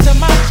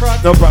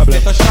No problem.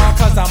 Get the shawl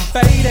cause I'm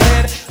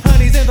faded.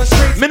 Honey's in the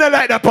streets. Me not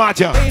like that part,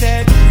 yeah.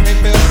 It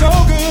feels so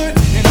good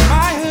in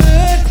my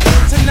hood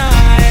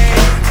tonight.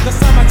 The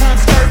summertime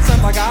skirts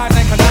and my guys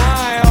and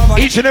canine.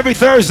 Each and every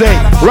Thursday,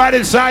 right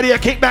inside here,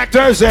 Kickback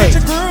Thursday.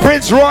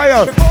 Prince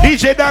Royal,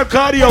 DJ Don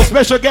Cardio,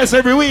 special guest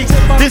every week.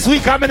 This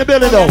week I'm in the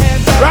building though,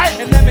 right?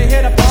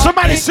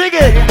 Somebody sing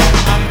it.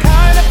 I'm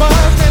kind of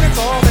buzzed and it's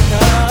all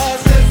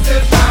because this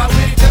is how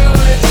we do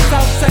it.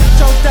 South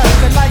Central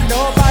does it like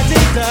nobody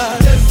does.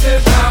 This is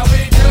how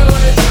we do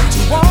it.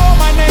 To all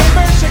my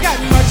neighbors, you got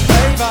much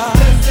flavor.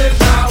 This is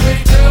how we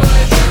do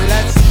it.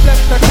 Let's flip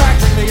the track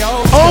with the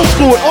old school. Old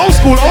school, old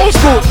school, old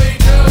school.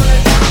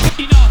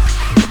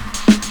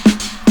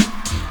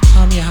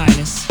 Your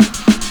Highness.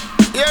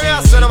 Yeah,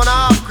 yeah, son of an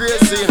half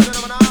crazy.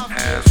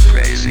 As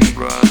crazy,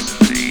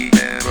 Krazy,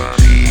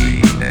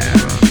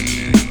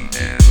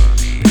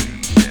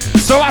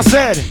 So I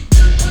said,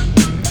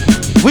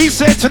 we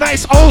said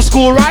tonight's old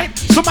school, right?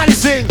 Somebody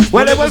sing.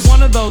 Well, it was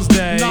one of those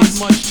days. Not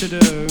much to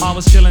do. I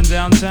was chilling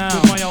downtown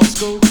with my old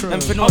school crew. I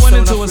went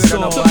into a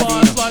store to buy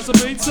a slice of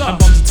pizza. I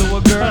bumped into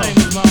a girl. Her name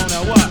was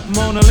Mona. What?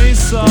 Mona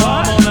Lisa.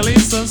 What? Mona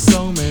Lisa.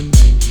 So many.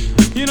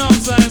 You know what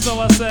I'm saying? So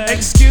I said,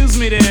 excuse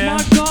me there.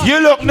 You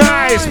look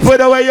nice.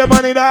 Put away your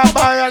money now,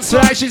 buy and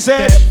slice, she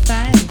said.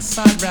 Thanks,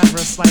 I'd rather a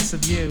slice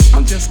of you.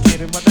 I'm just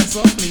kidding, but that's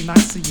awfully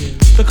nice of you.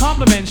 The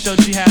compliment showed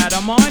she had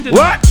a mind in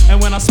her. And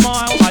when I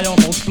smiled, I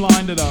almost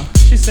blinded her.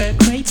 She said,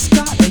 Great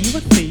Scott, are you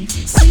a thief?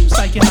 Seems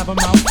like you have a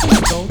mouth full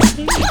of gold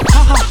teeth.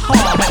 Ha ha ha, I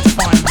had to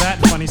find that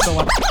funny, so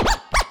I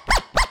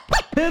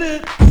hit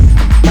it.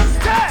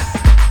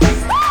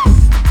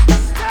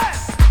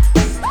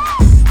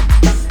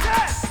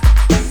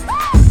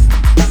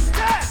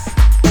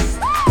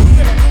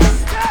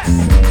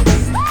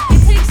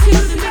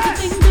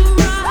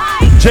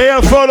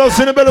 JL Photos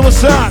in the middle,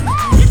 what's up?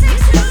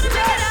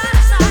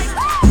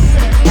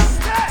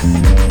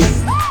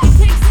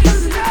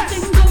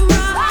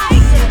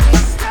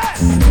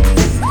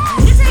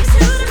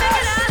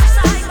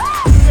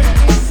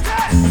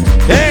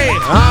 Hey,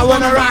 I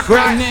wanna rock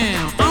right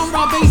now. I'm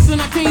Rob Bass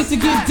and I came to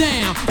get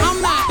down.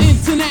 I'm not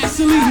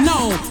internationally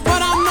known,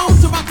 but I'm known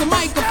to rock the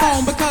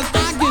microphone because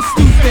I get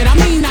stupid. I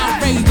mean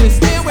outrageous.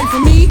 Stay away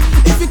from me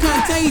if you're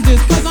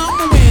contagious, cause I'm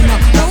a winner.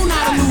 No,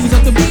 not a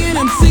loser. To be an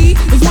MC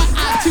is what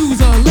I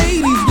choose.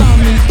 Ladies love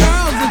me,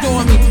 girls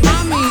adore me.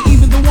 I mean,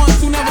 even the ones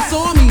who never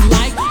saw me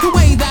like the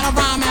way that I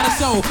rhyme at a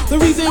show. The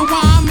reason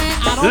why, man,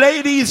 I don't.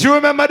 Ladies, you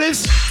remember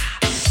this?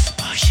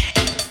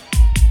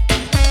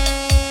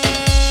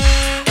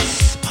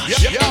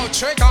 Yo,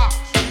 trigger.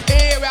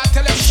 Hey, we are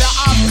telling them say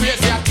I'm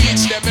crazy. I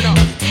teach them, you know.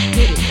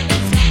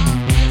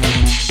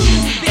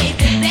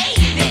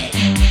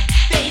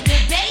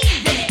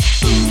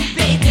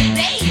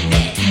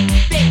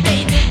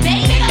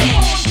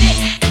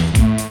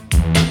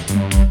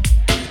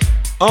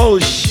 Oh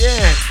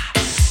shit.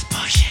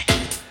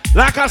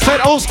 Like I said,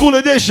 old school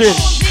edition.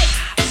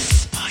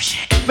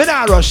 But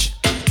not rush.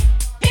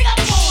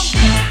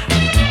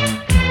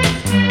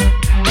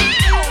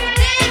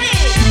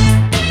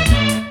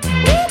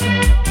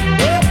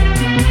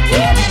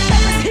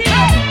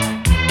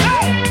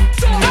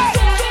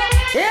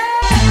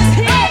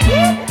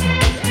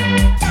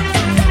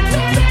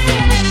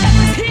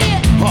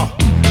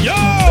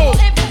 Yo,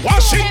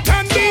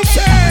 Washington DC.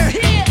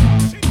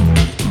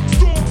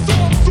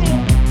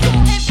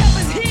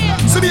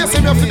 So they say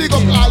me have to dig up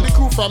all the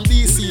crew from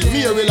DC,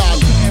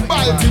 Maryland,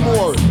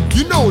 Baltimore.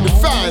 You know the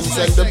fans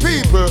and the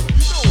people.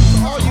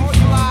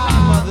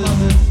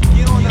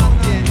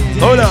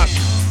 Hold on.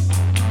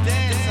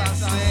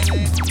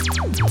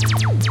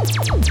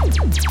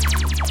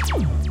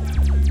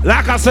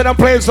 Like I said, I'm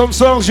playing some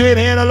songs you ain't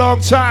heard in a long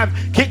time.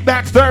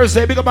 Kickback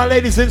Thursday. Big up my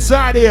ladies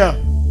inside here.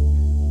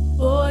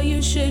 Boy,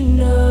 you should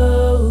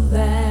know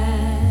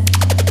that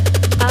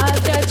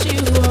I've got you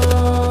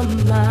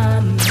on my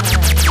mind.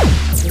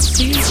 If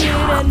you should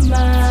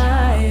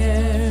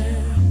admire,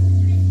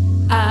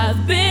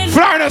 I've been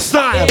Florida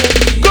style.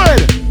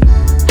 Good.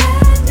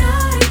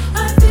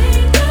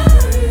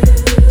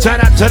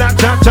 Ta-da, ta-da,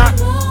 ta-da.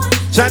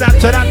 Ta-da,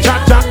 ta-da,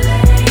 ta-da.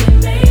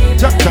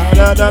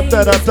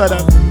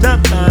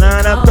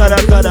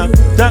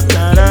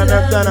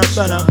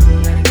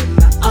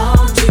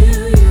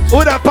 Who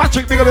that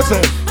Patrick, big up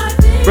yourself.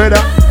 Brother.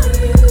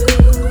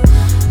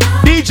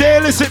 DJ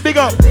Illicit, big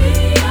up.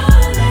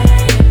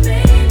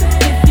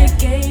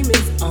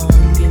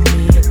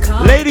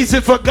 Ladies,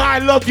 if a guy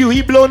love you,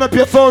 he blowing up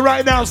your phone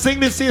right now. Sing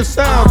this to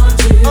yourself.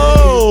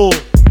 Oh.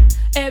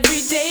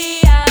 Every day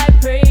I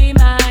pray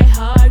my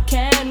heart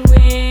can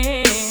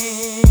win.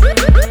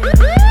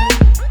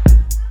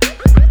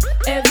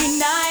 Every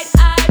night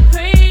I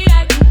pray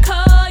I can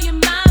call you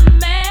my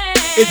man.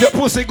 If your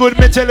pussy good,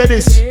 me tell you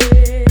this.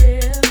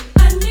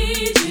 I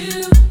need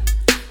you.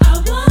 I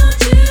want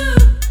you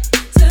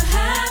to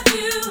have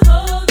you,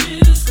 hold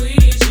you,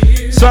 squeeze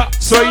you. So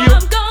you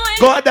I'm going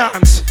go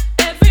dance.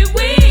 every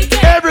week.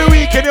 Every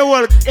week in the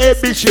world, hey,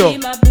 bitch, yo. Be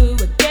my boo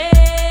again.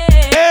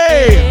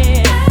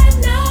 Hey. At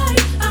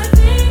night I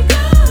think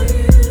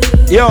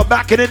of you. Yo,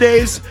 back in the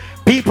days,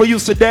 People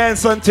used to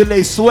dance until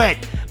they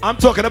sweat. I'm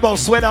talking about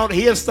sweat out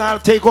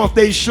hairstyle, take off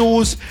their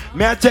shoes.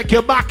 May I take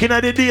you back in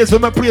the days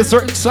when I play a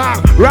certain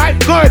song? Right?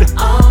 Good.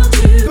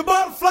 The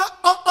butterfly,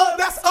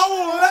 that's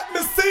on. Let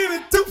me see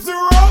the tubes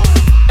roll.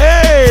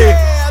 Hey.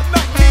 Yeah,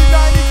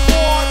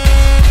 1994.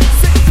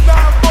 69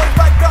 boys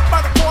backed up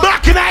by the corner.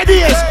 Back in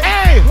ideas.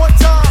 Hey. One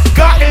time.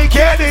 Got in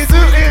candy to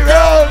the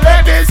roll.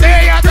 Let me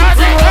see you touch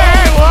it.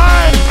 Hey,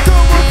 one.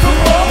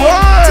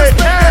 One.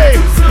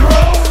 Hey.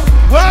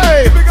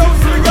 One. Here we go.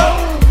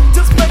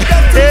 Just make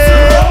that tubes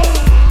roll.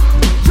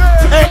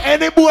 Hey,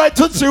 any boy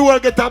Tootsie Roll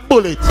get a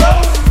bullet.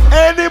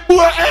 Any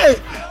boy, hey,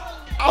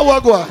 I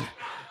want to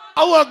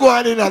go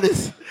on into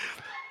this.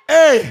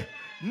 Hey,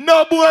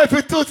 no boy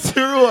for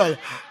Tootsie Roll.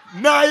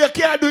 No, you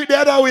can't do it the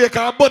other way,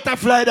 because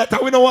butterfly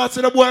that, we don't want to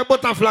see the boy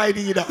butterfly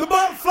either. The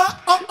butterfly,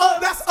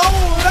 that's on.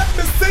 Let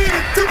me see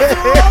the tubes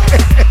roll.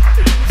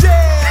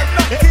 Yeah,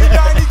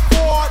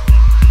 1994.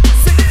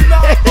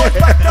 69 boys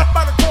backed up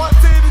by the corner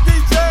to the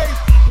DJs.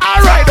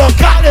 All right, now,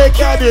 can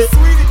it.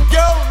 Sweetie,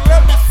 go,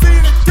 let me see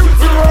the tubes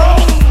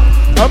roll.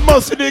 I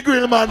must see the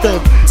grill man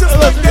them. Just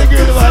make that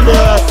tubes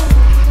roll.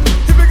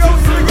 Here we go.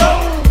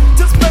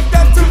 Just make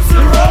that tubes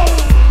roll.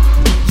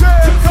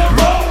 Yeah, come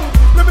on.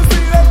 Let me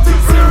see that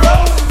tubes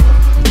roll.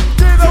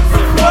 Get up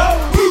and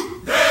roll.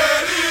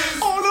 That is.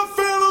 All the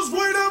fellas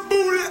with that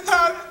booty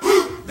at.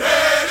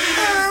 That is.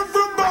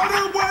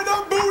 Everybody with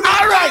that booty.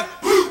 All right.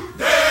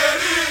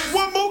 That is.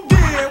 One more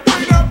again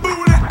with that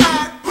booty at.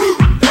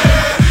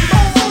 That is.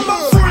 All my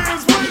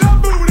friends with that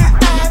booty at.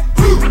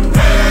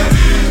 That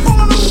is.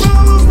 All the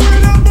fellas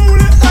with that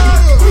booty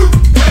at.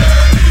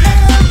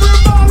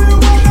 Everybody with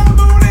that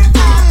booty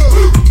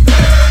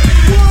at.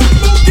 One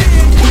more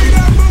again with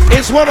that booty.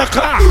 It's 1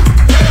 o'clock.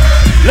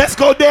 Let's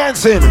go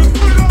dancing.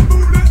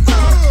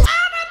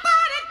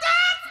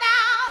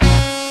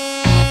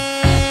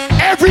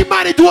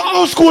 Everybody do an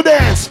old school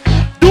dance.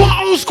 Do an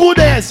old school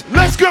dance.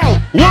 Let's go.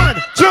 1,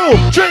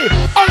 2, 3.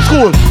 Old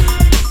school.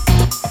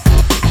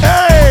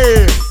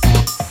 Hey.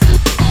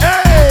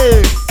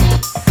 Hey.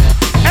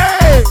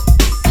 Hey.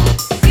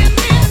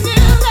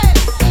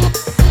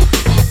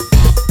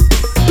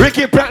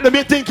 Ricky Platinum,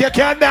 you think you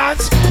can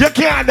dance? You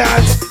can't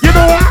dance. You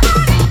know what?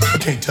 You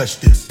can't touch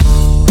this.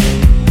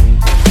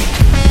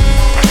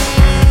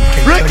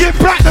 Ricky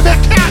Platinum,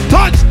 you can't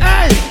touch.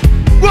 Hey.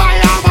 Why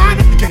am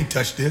man? You can't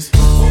touch this.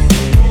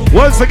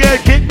 Once again,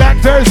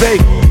 Kickback Thursday.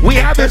 We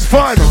having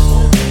fun.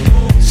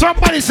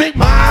 Somebody sing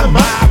my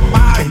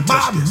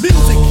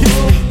Music hits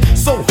me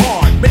so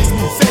hard, makes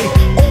me say,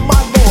 oh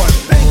my Lord,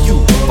 thank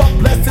you for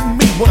blessing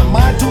me. What am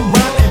I to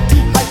rhyme and do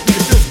like me?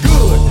 It feels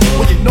good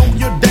when you know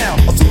you're down.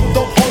 A super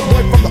dope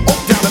homeboy from the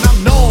Oak Town, and I'm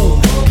known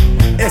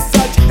as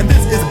such. And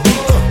this is a beat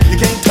you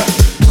can't touch.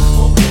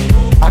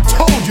 I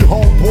told you,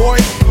 homeboy,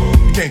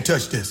 you can't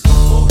touch this.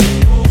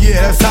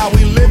 Yeah, that's how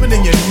we living,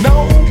 and you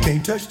know you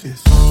can't touch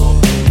this.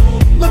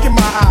 Look in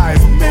my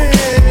eyes,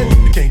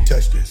 man, you can't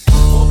touch this.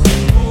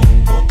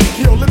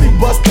 Yo, let me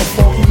bust the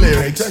funky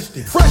lyrics. Touch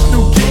this. Fresh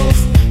new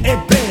kicks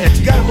and bands,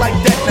 you got it like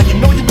that. Now you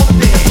know you wanna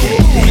dance.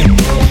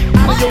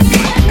 Out of your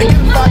feet and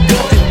get locked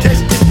up and catch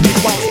this beat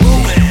while it's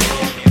moving.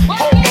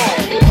 Hold on,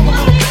 I'm a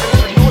little bit,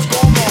 you know what's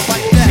going on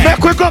like that.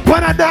 Make we go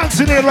on and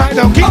dancing in right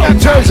now.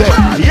 Kickback Thursday.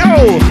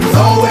 Yo.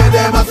 So where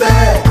them a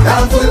say,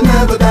 dance will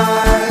never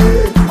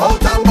die. Out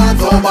and bad,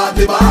 so bad,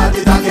 it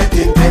a get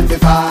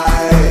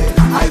intensified.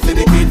 I see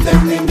the kids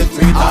them in the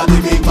street, all the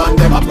big man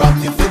them a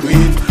practice the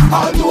beat.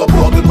 All do a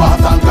broken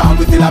pass and crown,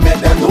 we still a make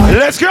them do it.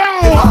 Let's go.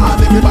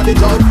 Everybody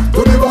jump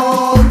to the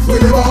bombs,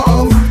 with the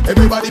bombs.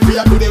 Everybody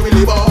fear to the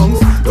willy bombs,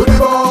 to the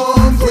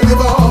bombs, with the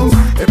bombs.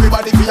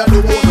 Everybody fear to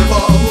the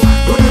bombs,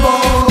 to the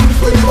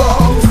bombs, with the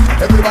bombs.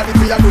 Everybody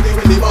fear to the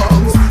willy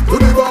bombs, to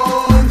the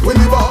bombs, with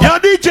the bombs.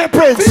 Yo, DJ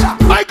Prince,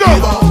 I go.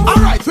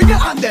 Alright, swing your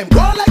hand them,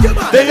 go on like your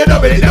man. Then you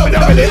double it,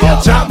 oh,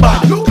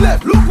 jamba. Look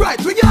left, look right,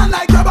 swing your hand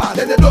like your man.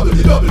 Then you double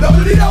it.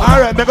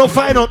 Alright, me go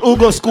find out who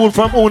go school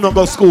from who no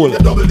go school.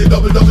 Double it.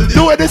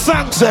 Do what the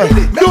song say.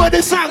 Do what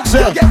the song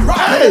say.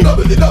 Hey.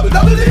 Double it.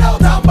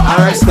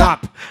 Alright,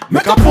 stop.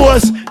 Make a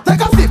pose.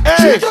 Take a flip,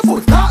 Hey. shake your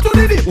foot, start to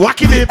the dip.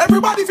 Walk it in.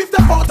 Everybody 50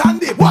 out and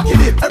dip, walk it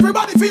in.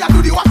 Everybody fear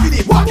do the walk it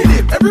in, walk it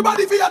in.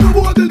 Everybody fear do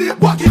hold the dip,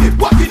 walk it in,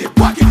 walk it in,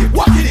 walk it in,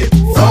 walk it in.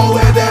 So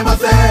where them a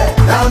say,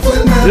 dance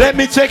will never. Let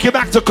me take you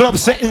back to club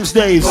settings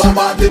days.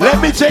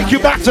 Let me take you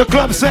back to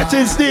club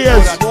settings days.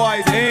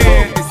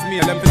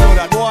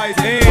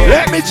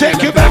 Let me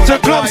take you back to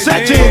club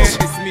settings.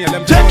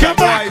 Take you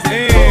back.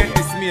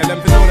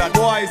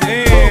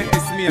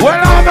 Where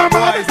are the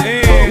man?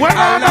 Where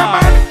are the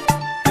man?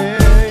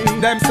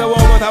 Them say what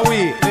about a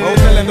we? Oh,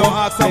 tell them don't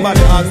ask somebody,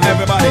 ask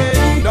everybody.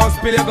 Don't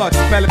spill your guts,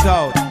 spell it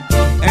out.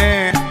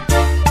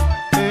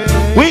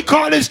 We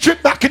call this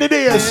trip back in the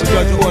days. Yo!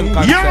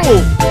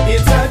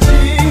 It's a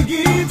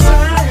jiggy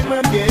time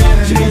again.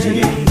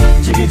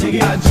 Jiggy,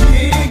 a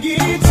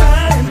jiggy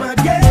time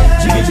again.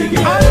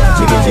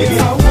 Jiggy.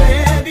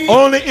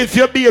 Only if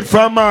you beard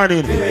from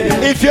morning.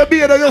 If you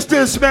beard and you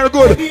still smell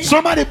good,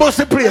 somebody bust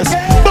the place.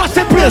 Bust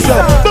the place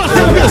up. Bust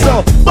the place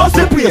up. Bust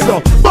the place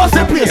up. Bust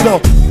the place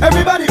up.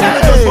 Everybody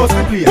just bust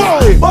the place.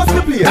 Boy. Bust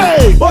the place.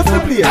 Hey. Bust the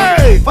place.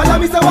 Hey. Follow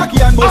Mr.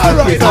 Wacky and bust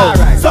the place.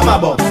 Alright. Summer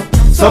bounce.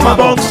 Summer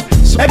bounce.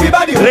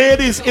 Everybody.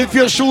 Ladies, if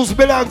your shoes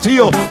belong to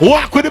you,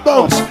 walk with the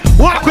bounce.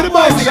 Walk with the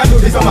bounce. You do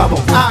the summer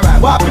bounce.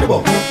 Alright, walk with the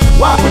bounce.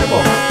 Walk with the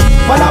bounce.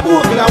 Follow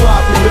book and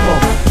walk with the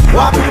bounce.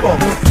 Walk with the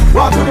bounce.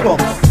 Walk with the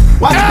bounce.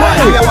 Watch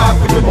boy, walk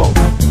with the bounce.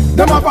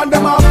 Them up and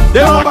them up,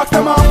 them up, box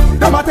them up,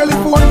 them a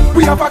telephone,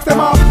 we a fax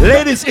them up.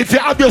 Ladies, if you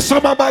have your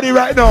summer body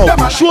right now,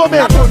 show me.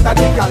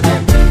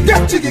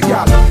 Get jiggy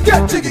girl,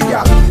 get jiggy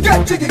girl,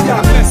 get jiggy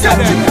girl, get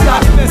jiggy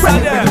girl.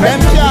 Them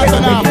girls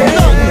are now done.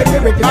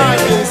 I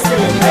will see.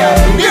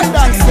 Give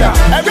thanks,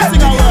 yeah.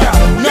 Everything I want.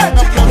 Get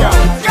jiggy girl,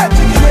 get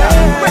jiggy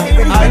girl.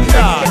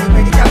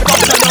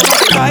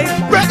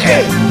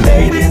 Ready?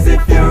 Ladies,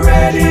 if you're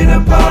ready to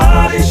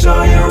party,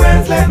 show your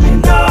hands, let me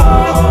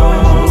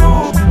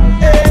know.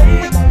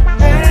 Hey,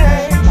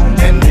 hey.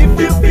 And if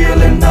you're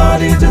feeling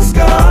naughty, just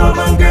come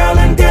on, girl,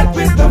 and get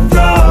with the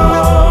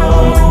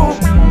flow.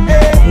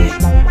 Hey,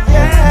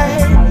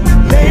 hey.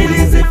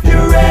 Ladies, if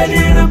you're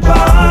ready to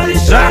party,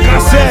 show like your I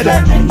said,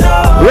 hands, let me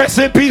know. rest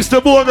in peace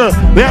to Boga.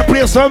 May I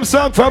play some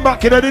song from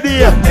back in the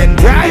day?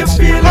 And right? if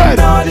you're feeling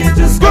naughty,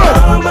 just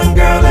come on,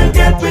 girl, and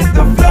get with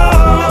the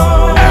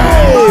flow.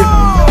 Hey.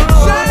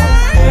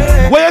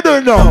 What you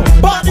doing now?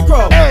 Party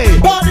crow, hey,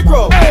 party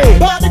crow, hey,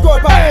 party crow,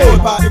 party crow,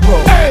 party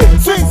crow. Hey.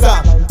 Swing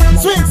song,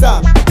 swing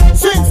song,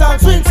 swing song,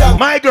 swing song.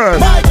 My girl,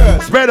 my girl,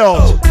 spread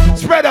out,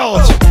 spread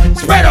out,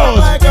 spread out.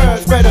 My girl,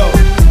 spread out.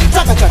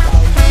 Chaka chaka,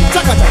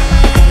 chaka chaka,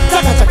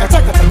 chaka chaka,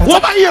 chaka chaka. What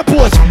about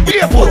airport?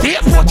 Airport,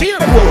 airport,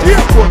 airport,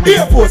 airport,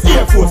 airport,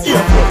 airport,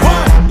 airport.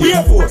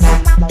 Airport,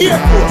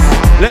 airport.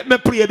 Let me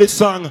play the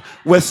song.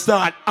 We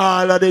start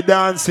all of the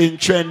dancing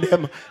trend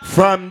them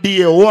from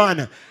day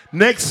one.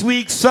 Next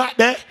week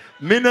Saturday.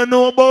 Me no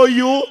know about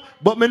you,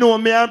 but me know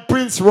me and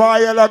Prince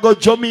Royal are go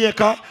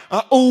Jamaica,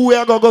 and who we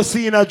are go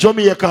see in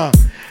Jamaica.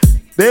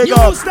 There you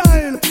go.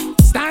 Style,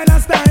 style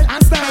and style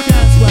and style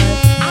can't swear.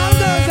 All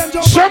girls and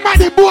jump.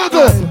 Somebody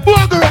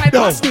bogle right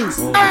now.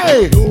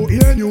 Hey. You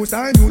hear new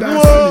style, new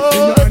dance.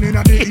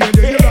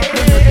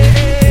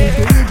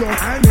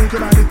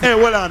 Hey,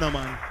 hold on,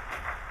 man.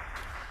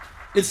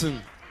 Listen,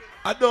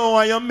 I don't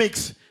want you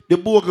mix the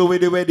bogle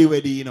with the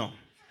weddy, you know.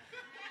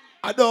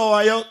 I don't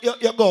want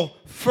you go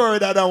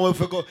further than if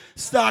you go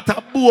start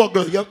a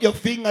bogle, your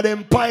finger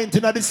them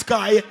pointing at the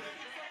sky.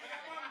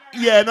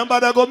 Yeah,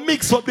 nobody go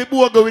mix up the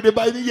bogle with the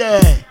body,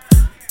 yeah.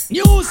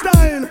 New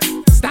style.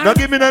 Now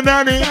give me the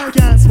nanny.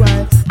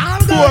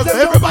 Bogle,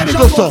 everybody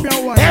go so.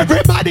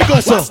 Everybody go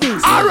so.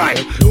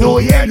 Alright. No,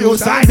 yeah, new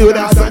side, do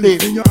that on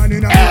it.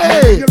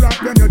 Hey.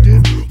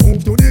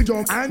 Move to the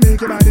jump and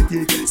make your body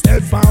kick.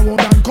 Step forward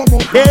and come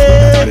up.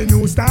 Hey.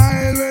 New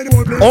style.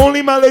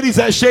 Only my ladies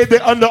that shave their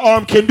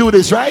underarm can do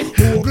this, right?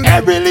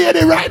 Every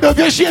lady right now, if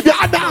you shave your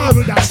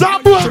underarm,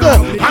 stop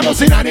bogle. I don't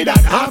see none of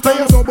that. After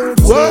you.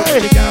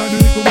 Wait.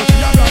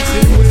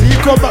 See,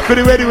 come back to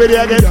the ready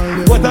again.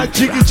 What a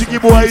jiggy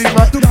boy,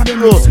 man.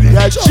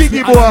 Yeah,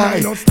 jiggy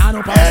boy.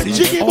 Yeah,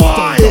 jiggy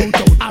boy.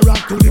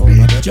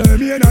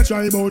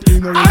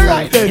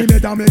 Alright then.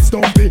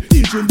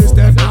 Teaching the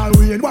step all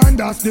we in one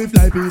that stiff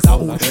like piece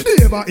of wood.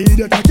 Never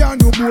idiot, I can't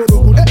do more.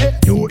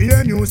 You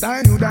hear new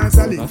style, new dance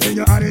a lick. When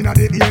you're in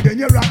the ear, then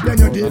you rock, then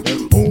you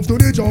dip. Move to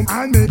the jump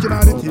and make your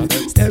body kick.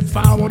 Step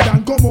forward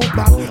and come up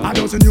back. I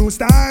just a new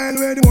style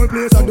where the whole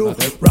place I do.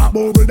 Rap,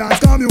 bogle, dance,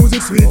 come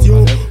music, sweet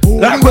you.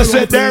 Like we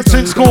said,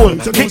 dancing school.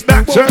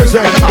 Kickback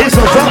Thursday. It's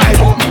a vibe.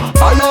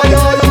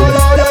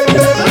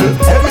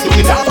 Everything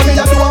we dance for me,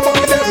 I do about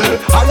the devil.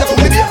 Higher to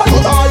the deep, I go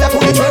higher to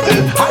the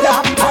treble. Higher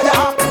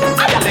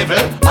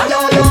level.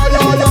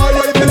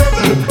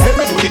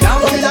 Everything we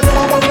dance for me, I do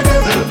about the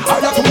devil.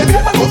 Higher to the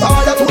deep, I go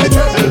higher to the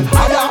treble.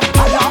 Higher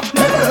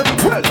level.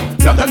 Well,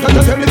 tell them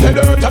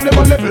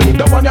on level.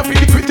 The one you feel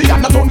the pretty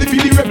and not only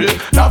feel the rebel.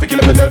 Now if you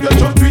kill them, you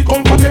just do it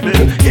comfortable.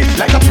 It's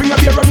like a spring of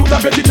beer and root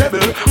of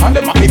vegetable. And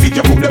them if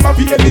you put them up,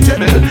 you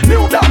eligible.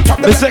 New dance.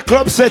 This is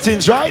club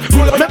settings, right?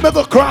 Let me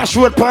go crash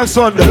road pan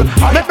Sunday.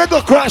 Let me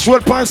go crash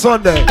road pan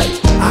Sunday.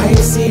 I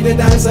see the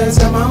dancers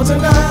come out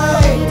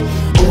tonight.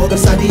 Oh, the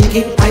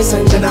Sadiqi, I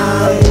send the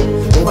night.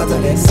 What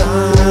an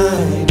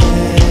excitement.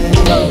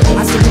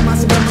 I see the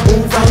massive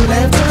move from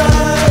left to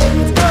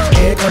right.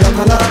 Hey,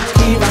 color,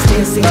 keep us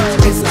dancing.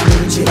 It's la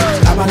Michi,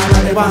 la banana,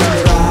 the one,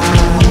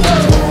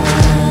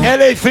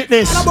 LA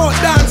Fitness. How about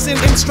dancing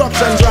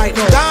instructions right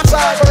now? Dance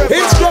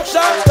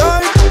instruction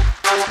time.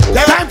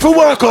 Time for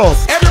workout.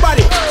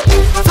 Everybody,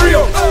 free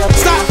up.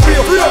 Start free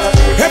up.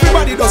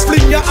 Everybody just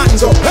fling your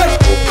hands up. Hey,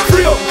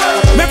 free up.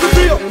 Make it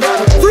free up.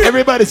 Free up.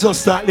 Everybody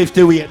just start lift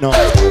the weight now.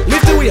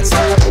 Lift the weights.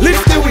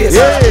 Lift the weights.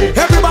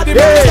 Yeah. Everybody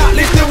Yeah. start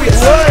lift the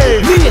weights.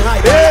 Yeah. Knee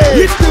high. Yeah.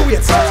 Lift the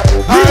weights.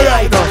 Knee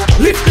high.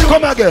 Lift the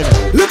Come again.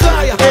 Look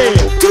higher. Hey.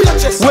 To your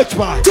chest. Which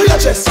part? To your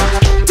chest.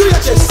 To your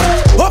chest.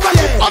 Over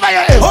your head. Over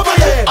your head. Over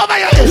your head. Over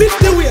your head. Lift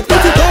the weight.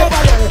 Lift it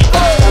over your head.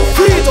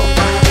 Free it up.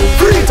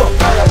 Free it up.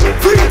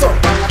 Free it up.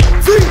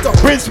 Free it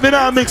me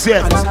not mix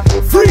yet.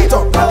 Free it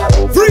up.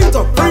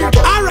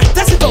 Alright,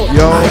 test it out.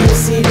 Yo. I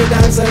see the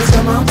dancers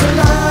come out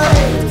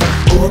tonight.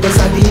 Oh, the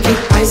Sadiki,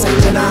 I say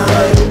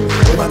tonight.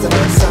 What a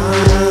good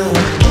sign.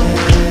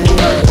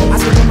 I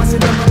see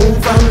them move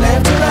from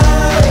left to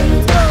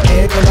right.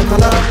 Hey,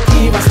 color,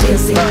 keep us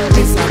dancing.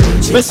 It's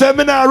like Me say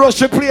me now rush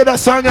to play that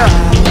song.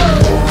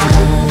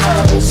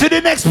 See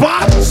the next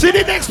part.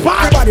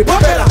 Everybody,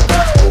 propeller.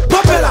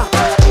 Propeller.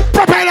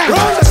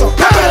 Round the song.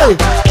 Propeller.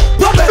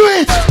 Do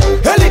it.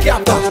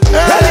 Helicopter.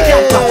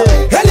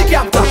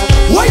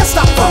 Where you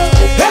stop for?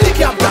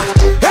 Helicopter.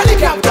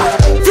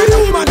 Feel the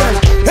woman then.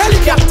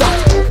 Helicopter.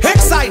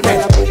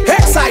 Excitement.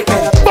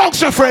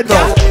 Box your friend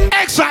now.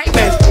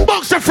 Excitement.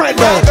 Box your friend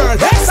now. Girl,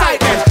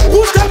 excitement.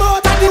 Push them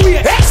out of the way.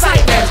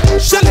 Excitement.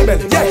 Shelly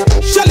belly, yeah.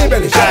 Shelly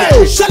belly.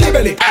 Hey. Shelly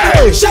belly.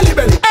 Hey. Shelly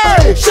belly.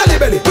 Hey. Shelly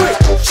belly. Do it.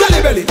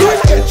 Shelly belly. Do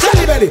it again.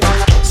 Shelly belly.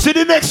 See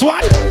the next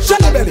one.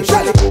 Shelly belly.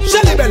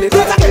 Shelly belly. Do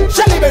it again.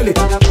 Shelly belly.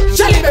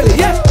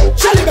 Yeah.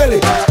 Shelly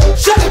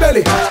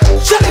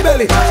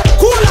belly.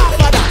 Cool off,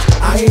 father.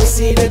 I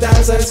see the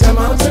dancers come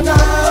out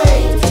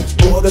tonight.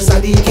 Oh, the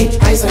Sadiki,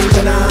 I say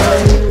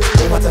tonight.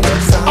 What a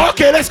good sign.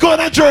 Okay, let's go on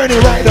a journey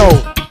right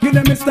now. Give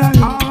them a style,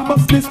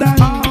 bust this style.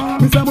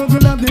 Mr.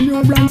 Bugle have the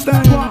new brand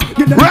style.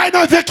 Right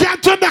now, if you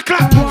can't turn the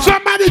clock,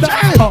 somebody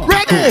hey,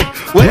 ready.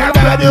 We have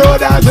the road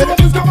dance.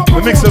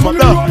 We mix them up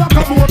now.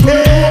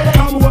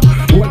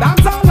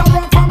 Dance all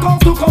around from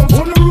coast to coast.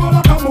 On the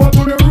roller come out,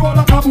 on the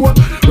roller come out.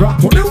 Rock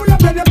to the way,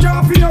 then you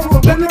drop in your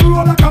rope. Then the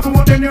roller come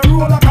out, then you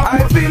roller come out.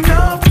 I feel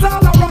enough. Dance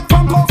all around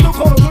from coast to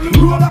coast.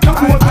 Roller come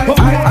out.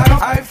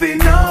 I've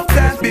seen enough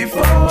dance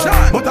before,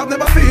 but I've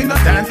never seen a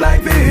dance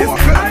like this.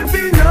 I've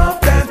seen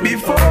enough dance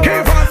before,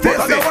 but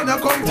I don't wanna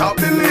come top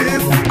the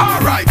list.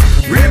 Alright,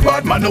 real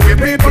bad man, no we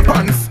people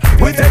pants.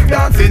 We take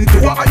dancing to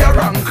a higher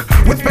rank.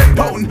 We spend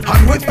pound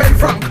and we spend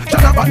franc.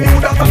 Janaba new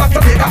dance a lot of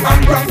Jamaica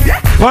and Grand.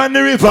 Yeah. On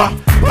the river,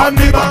 on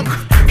the bank.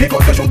 Kick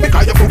out the shoot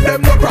because you put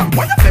them no cramp.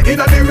 Why you say in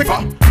the river,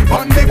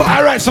 on the bank.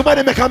 Alright,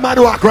 somebody make a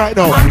man walk right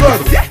now.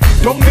 Good. Yeah.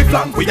 Down the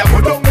flank, we a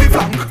go down the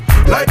flank.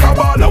 Like a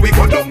baller, we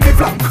go down the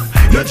flank.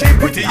 You cheap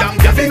pretty young,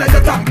 gas in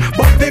your tank.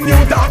 But the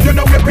new dance, you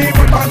know we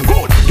people man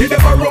good. Give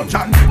them a run,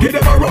 Chan, give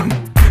them a run.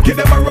 Give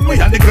them a run, we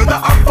and the girls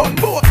that have fun.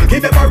 Both,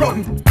 give them a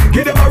run,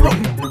 give them a run.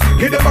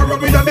 Give them a run,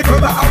 we and the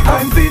girls that have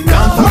fun. I've seen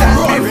dance to that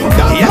spirit,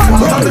 yes,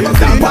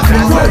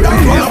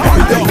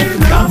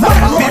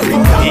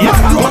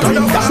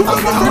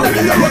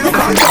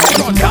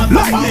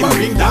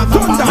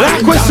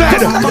 like we said,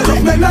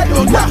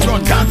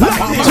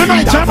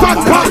 tonight jump on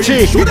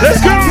party.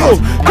 Let's go.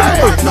 Hey.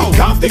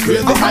 Dance the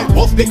crazy hype,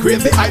 bust the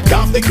crazy hype,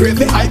 dance the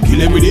crazy hype, kill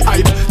him with the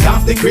hype.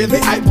 Dance the crazy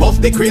hype,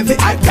 bust the crazy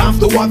hype, dance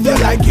to what you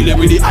like, kill him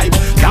with the hype.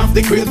 Dance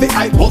the crazy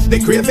hype, bust the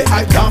crazy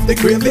hype, dance the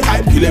crazy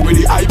hype, kill him with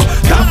the hype.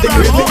 Dance the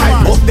crazy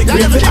hype, bust the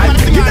crazy hype.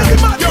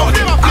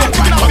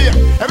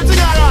 Everything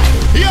alright.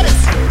 Hear this.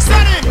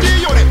 Stand in, the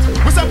unit.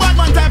 We say bad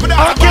man type of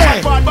dance.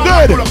 Okay,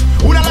 good.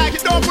 Who don't like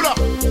it, don't pull up.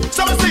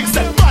 So we sing,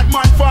 say bad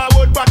man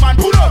forward, bad man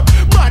pull up.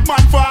 Bad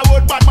man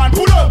forward, bad man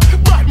pull up.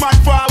 Bad man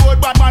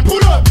forward, bad man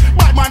pull up.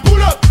 Bad man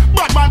pull up.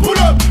 Bad man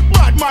pull up.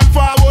 Bad man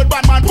forward,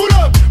 bad man pull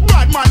up.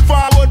 Bad man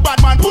forward,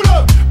 bad man pull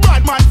up.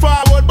 Bad man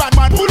forward, bad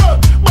man pull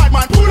up. Bad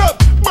man pull up.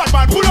 Bad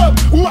man pull up.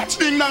 Watch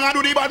ding dong and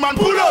do the bad man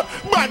pull up.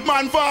 Bad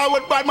man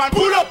forward, bad man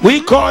pull up.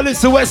 We call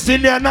this the West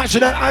Indian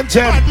National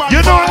Anthem.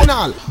 You know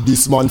it?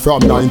 This man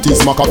from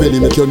 90s, Machiavelli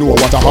make you know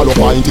what a hollow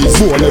pint is.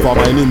 So never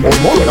mind him, but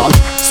more than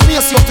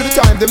space you up to the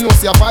time, them know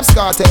see a Vibes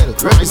Cartel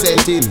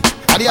representing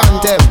the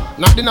anthem,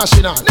 not the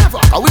national. Never,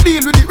 we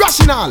deal with the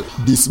rational.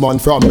 This man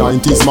from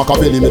 90s,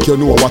 Machiavelli make you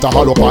know what a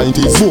hollow pint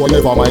is. So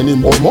never mind him,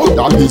 but more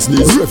than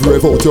business.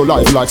 Rev out your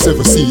life like 7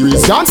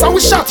 series. Dance and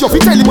we shot you, fi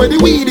tell him where the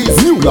weed is.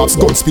 New laps,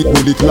 gun spit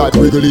bullet like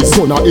Wrigley's.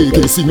 Gun a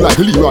AK sing like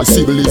Leroy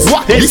Sibbles.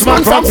 What? This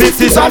man from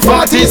 50s and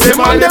 40s, the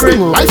man they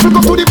bring rifle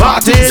go to the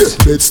parties.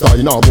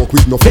 Bed-Stuy now walk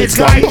with no face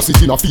guy. Bust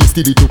it in a feast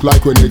till it look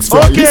like when next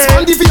Friday. Okay.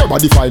 And the fear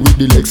body fine with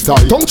the legs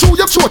tie. Tongue through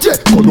your throat,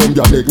 yeah.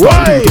 Columbia leg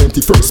tie.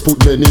 21st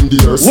put men in the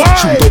earth.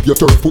 Shoot up your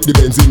turf, put the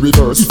Benz in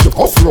reverse. If you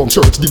off from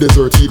church, the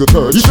desert eagle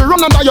perch. If you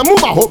run under your move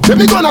a hop, then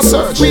we gonna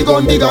search. We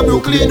gon' dig a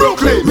Brooklyn.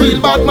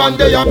 Real bad man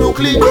they are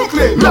Brooklyn.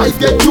 Life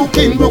get you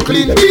king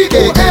Brooklyn.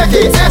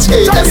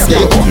 B-A-K-H-A-S-K.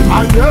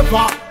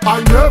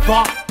 I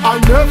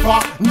never,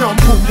 nyam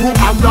boom boom,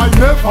 and I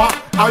never,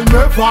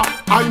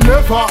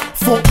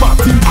 fuck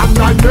party, and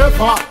I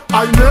never,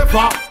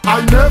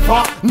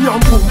 nyam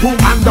boom boom,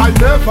 and I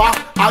never,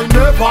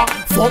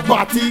 fuck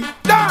party.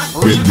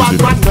 Real bad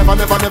man,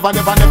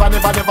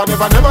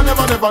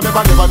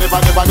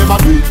 never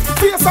beat.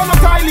 Face on a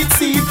toilet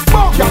seat,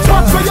 fuck your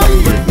watch where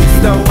you eat.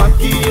 The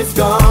wacky is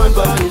gone,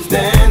 but his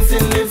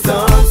dancing lives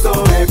on. So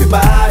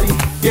everybody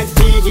get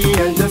jiggy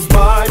and just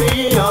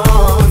party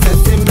on.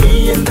 Setting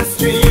me in the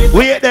street.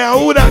 We at there,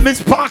 who that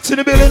Miss Parks in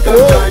the building? Come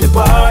join the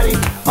party.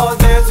 All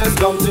dancers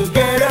come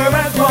together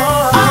as one.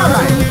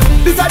 Alright,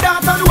 this a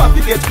dance on the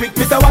wacky get quick.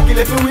 Mr. Wacky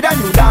left me with a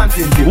new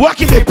dancing tip.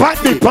 Wacky the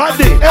party.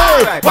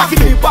 Alright, wacky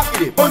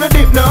the, on a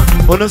dip now.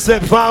 On a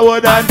step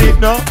forward and dip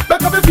now.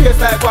 Back up your face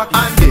like wacky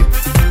and dip.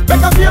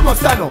 Make a famous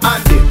stand up.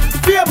 And it.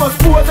 Famous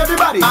pose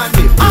everybody. And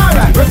it.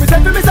 Alright,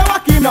 represent for Mr.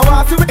 Wacky. Now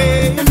I see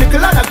me. Nickel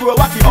and I grow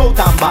Wacky out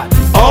and bad.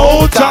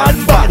 Out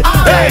and bad.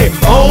 Hey,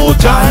 out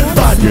and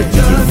bad.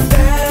 Just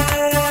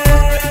dance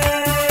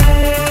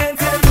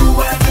and do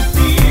what you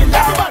feel.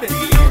 Everybody,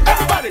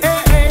 everybody,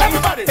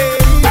 everybody,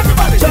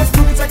 everybody. Just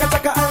do the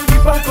chaka and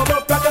keep on come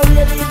up, rock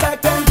away, lean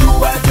back and do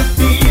what you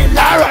feel.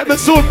 Alright, my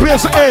soul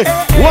place. Hey,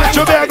 watch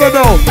your bag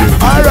now.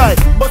 Alright.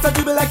 But I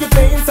dribble like you're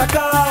playing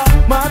soccer.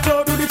 March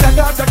out to the chaka.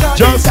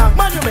 Just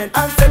monument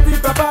and set the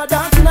proper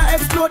dance in a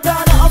explode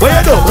down. Where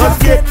you do? Let's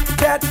get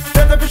that.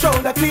 Turn up your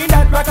shoulder, clean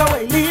that, rock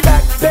away, lean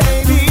back,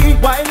 baby.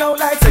 Why no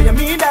like say you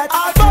mean that?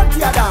 I'll bump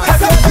your dance.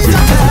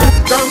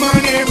 Come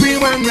on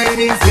everyone,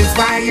 ready, it's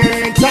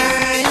fire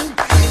time.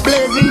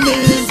 Blazing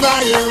news,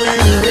 fire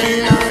and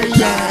rain.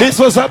 This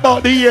was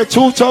about the year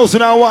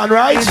 2001,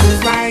 right?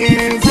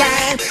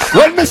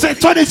 When me say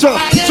turn it up,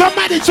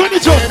 somebody turn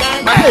it up.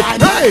 Hey,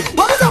 hey,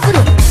 what is up with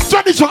you?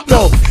 Turn it up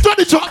now, turn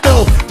it up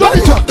now, turn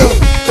it up now,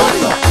 turn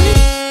it up.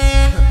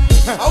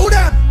 Hold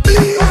on,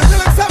 please.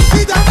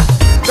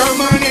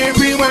 Come on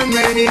everyone,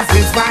 ready,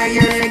 it's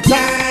fire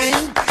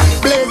time.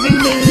 Blazing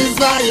news,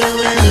 fire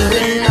and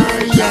rain.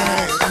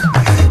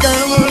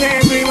 Come on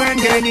everyone,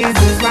 ready,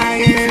 it's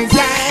fire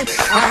time.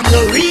 I'm the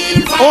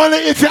real fire. Only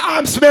if your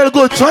arms smell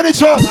good, turn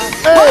it up.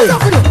 Hey.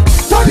 Turn it up,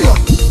 turn it up,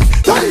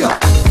 turn it up,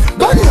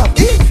 turn it up,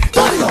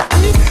 turn it up,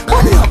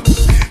 turn it up,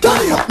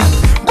 turn it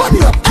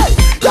up. Hey,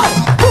 yo,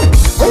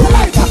 where you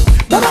like that?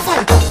 Not a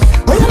fighter.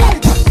 Where you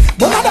like that?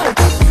 Not a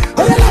lighter.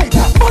 Where you like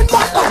that? One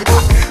back lighter.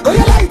 Where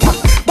you like that?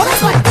 Not a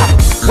fighter.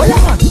 Where you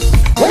on?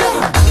 Where you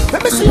on? Let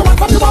me see you one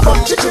from you a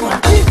bunch chicken man.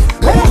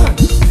 Where you on?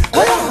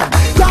 Where you on?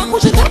 Can't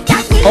push it up,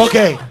 can't me.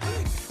 Okay,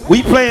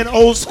 we playing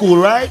old school,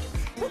 right?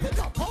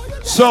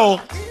 So,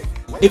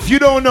 if you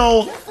don't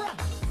know,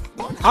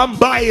 I'm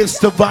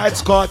biased to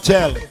Vibes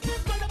Cartel.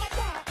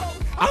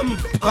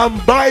 I'm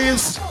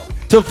biased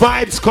to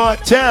Vibes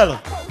Cartel.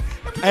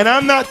 And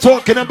I'm not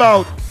talking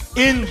about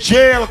in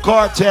jail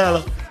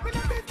cartel.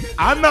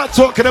 I'm not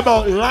talking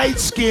about light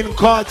skin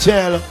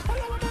cartel.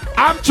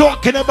 I'm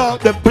talking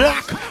about the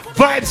black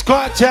Vibes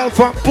Cartel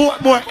from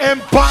Portmore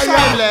Empire.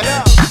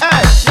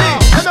 Hey,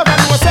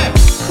 everybody was saying,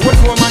 what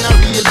woman a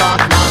real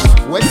bad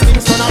man? West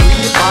Kingston a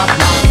real bad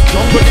man.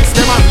 Jungle is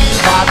them a real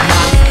bad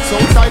man.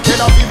 Southside Tel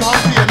Aviv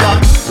and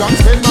Finland.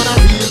 Youngstown man a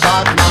real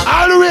bad man.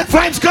 All the way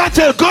Vibes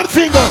Cartel, gun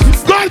finger,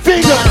 gun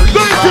finger,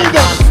 gun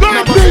finger,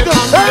 gun finger.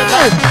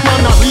 Hey!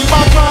 Man a real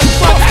bad man.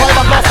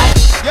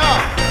 Yeah,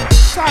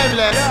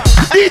 timeless.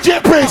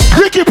 DJ Prince,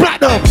 Ricky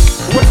Platinum.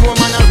 What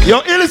woman a real?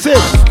 Yo, Illicit.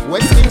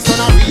 West Kingston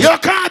a real. Yo,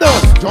 Cardo.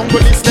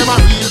 Jungle is them a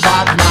real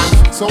bad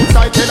man.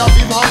 Southside Tel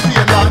Aviv and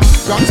Finland.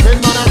 Youngstown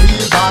man a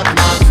real bad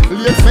man.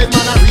 Lakeside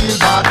man a real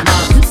bad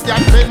man.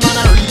 Christian Fed man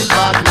a real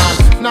bad man.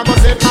 Now go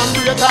say I'm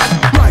greater.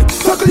 Right,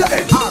 circle your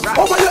head,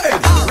 over your head,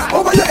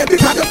 over your head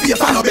because your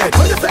face on a bed.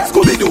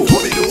 Scooby-Doo,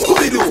 Scooby-Doo,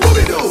 Scooby-Doo,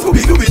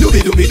 Scooby-Doo,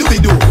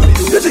 Scooby-Doo.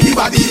 You jiggy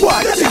body,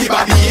 why you jiggy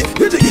body?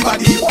 You jiggy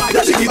body, why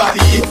you jiggy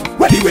body?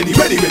 Ready,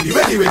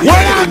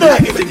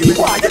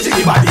 why you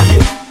jiggy body?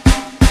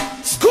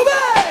 Scooby,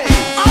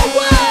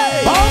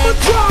 away, bomb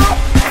drop,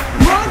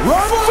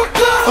 run for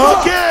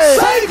cover. Okay.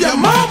 Save your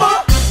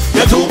mama.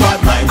 You're too bad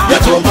mind,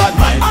 you're too bad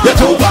mind, you're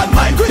too bad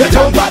mind, you're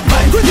too bad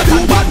mind, you're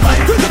too bad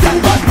mind, you're too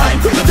bad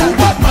mind, you're too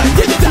bad mind,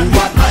 you're too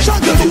bad mind,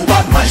 you're too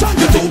bad mind,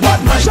 you're too bad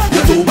mind,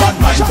 you're too bad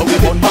mind. So we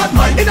born bad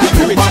mind, in a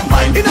spirit, bad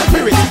mind, in a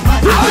spirit.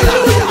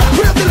 Hallelujah.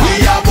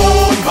 We are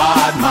born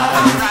bad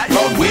mind,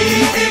 but we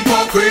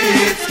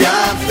hypocrites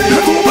can't stay.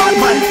 You're too bad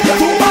mind,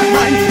 you're too bad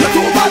mind, you're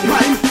too bad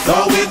mind. So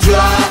we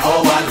draw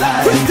our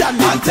line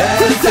and tell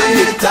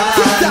Satan,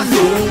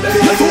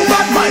 you're too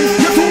bad mind,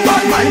 you're too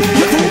bad mind,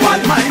 you're too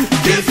bad mind.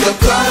 Kiss the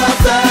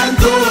cross and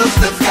touch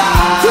the sky.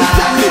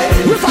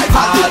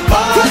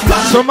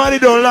 Somebody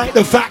don't like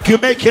the fact you're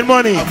making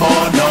money.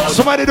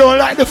 Somebody don't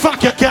like the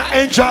fact you can't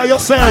enjoy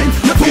yourself.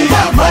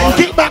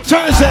 Kickback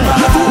Thursday.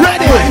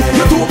 Ready? Ready.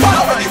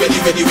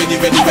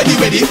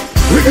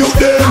 Rebuke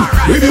them.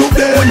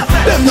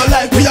 Them no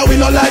like we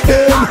no like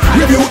them.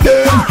 Rebuke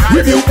them.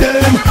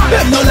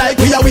 Them no like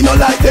we no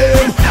like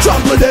them.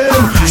 Trample them.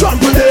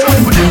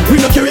 We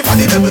no care if I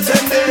never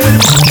send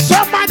them.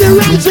 Somebody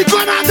raise it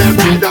gun on them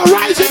right now.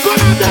 Rise it gun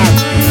on them.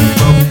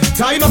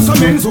 Tying up some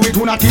men so we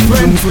do not keep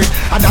friends with.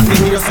 And that we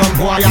hear some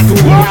boy at two.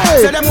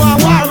 Say them want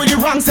war with the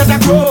wrong set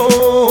of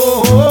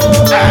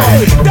clothes.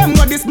 Them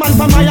got this man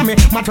from Miami,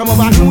 man from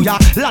over New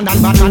York, London,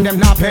 Batman, them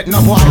not pet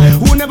no boy.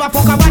 Who never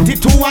fuck about it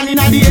 2-1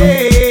 in the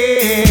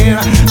air.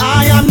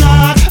 I am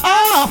not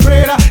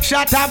afraid.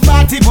 Shut up,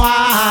 batty boy.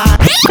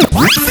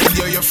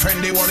 You're your friend,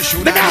 they wanna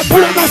shoot. They're not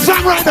pulling the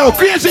song right now.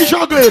 Crazy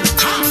juggling.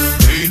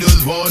 They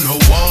just wanna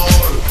war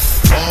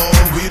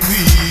with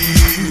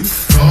me.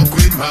 Talk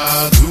with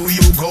my do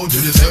you go to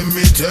the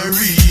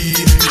cemetery?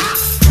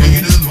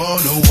 They just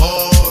wanna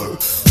war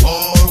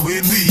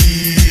with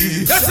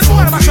me. That's the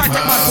one I'm trying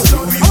to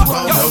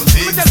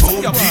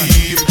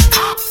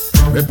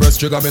Me press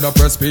trigger, me no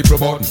press people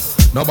button.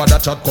 Nobody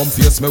chat come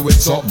face me with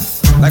something.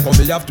 Like how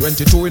me have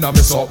 22 in a me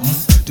something.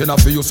 Then I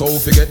feel you so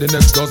forget the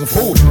next dozen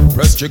food.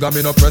 Press trigger,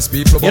 me no press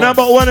people. In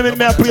about 1 minute,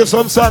 may I play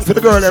some song for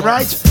the girl, them,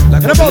 right?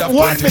 In about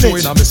 1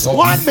 minute.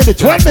 1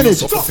 minute, 1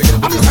 minute.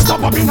 I'm gonna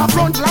stop up in the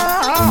front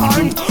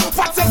line.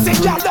 Fat sexy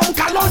girl, don't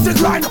call out the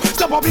grind.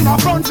 Stop up in the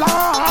front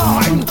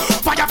line.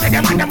 Fire for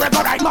them and them we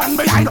go right man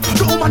behind.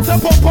 The woman say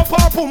pump up,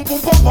 pump,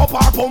 pump, pump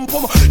up, pump,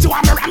 pump. She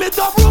want me ram it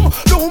up room.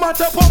 The woman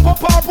say pump up,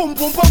 pump,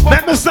 pump, pump.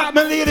 Let me stop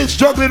my ladies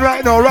juggling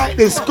right now, right?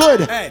 This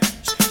good. Hey.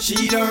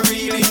 She don't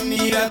really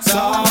need a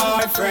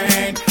toy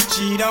friend.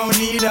 She don't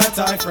need a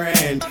toy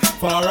friend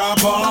for a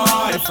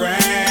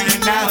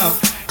boyfriend now.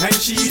 And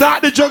she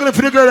start the juggling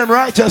for the girl, them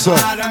right, just so.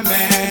 Not a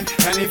man.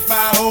 And if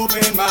I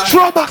open my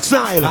throwback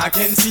style, I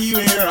can see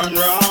where I'm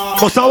wrong.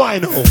 But how I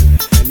know? And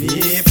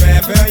if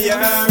ever you're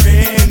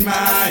in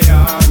my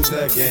arms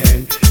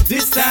again,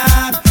 this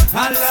time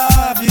I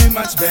love you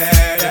much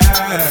better.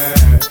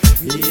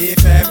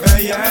 If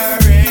ever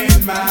you're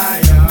in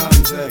my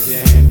arms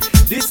again,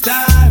 this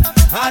time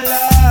I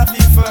love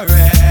you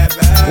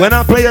forever. When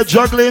I play a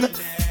juggling,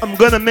 I'm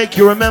gonna make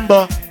you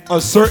remember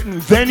a certain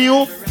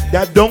venue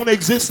that don't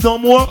exist no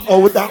more,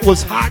 or that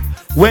was hot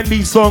when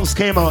these songs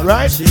came out,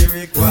 right?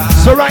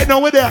 So right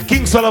now we're there at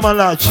King Solomon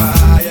Lodge.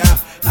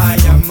 I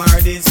am my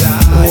desire.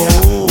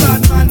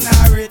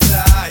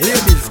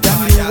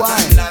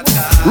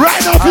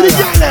 Right now for the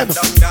girl them,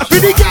 for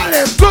the girl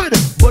them, good.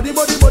 Body,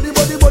 body, body,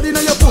 body, body,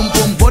 now your pum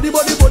pum. Body,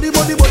 body, body,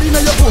 body, body, now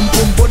your pum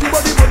pum. Body,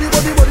 body, body,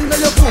 body, body, now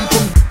your pum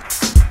pum.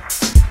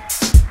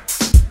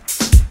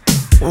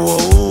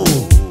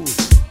 Oh,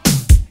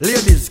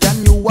 ladies,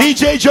 can you walk?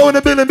 DJ Joe in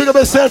the building, big up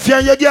yourself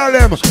and your girl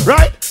them,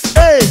 right?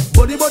 Hey.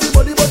 Body, body,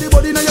 body, body,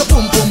 body, now your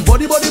pum pum.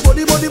 Body, body,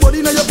 body, body,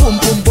 body, now your pum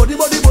pum. Body,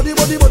 body, body,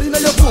 body, body, now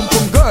your pum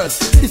pum. Girls,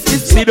 this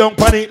is. See, don't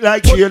panic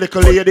like you,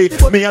 little lady.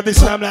 Me have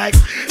this, I'm like.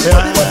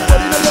 Body, body,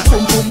 body, now your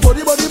pum pum.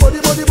 Body, body,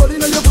 body, body, body,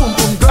 now your pum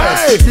pum. Girls,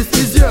 hey. This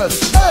is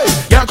yours. Hey.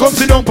 Yeah, come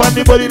sit down on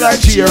the body like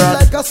cheer.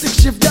 Like a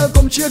 6-shift girl,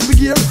 come change the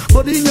gear.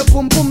 Body in your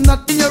pum pum,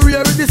 not in your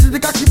rear. This is the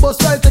cocky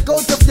bus, right? Take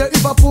out of there.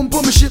 If a pum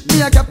pum ship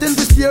me, a captain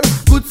this year.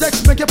 Good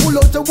sex, make you pull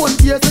out your 1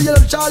 ear. So you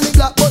love Charlie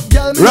Black, but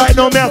girl, me right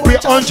now, me I pay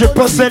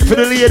 100% for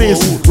the ladies.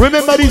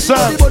 Remember this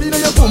song. Body in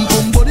your pum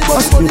pum, body,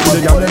 body, body,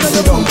 body, body,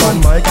 body, body, body,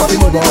 my cocky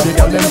body,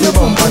 girl, them the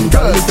bump and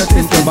girl, if you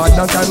twist the bad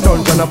dance and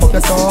done, turn up your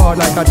so hard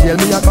like a jail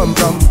me a come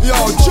from. Yo,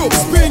 Chuck,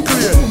 spin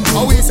clean.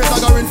 How we set a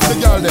garin for the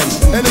girl them?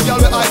 Any girl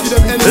we I give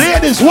them any.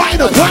 Ladies,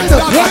 wind up, wind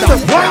up, wind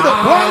up, wind up,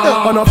 wind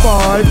up. On a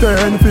 5,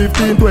 10,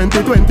 15,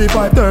 20,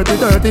 25, 30,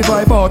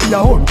 35, 40,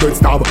 100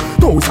 stab,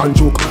 1,000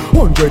 choke,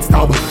 100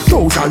 stab,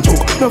 1,000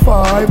 choke. The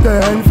 5,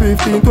 10,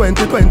 15,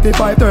 20,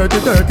 25, 30,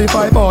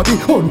 35, 40,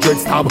 100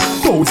 stab,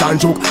 1,000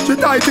 choke. She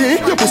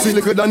tighty, your pussy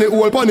liquor than the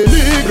whole pony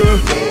legal,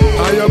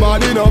 and your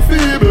body not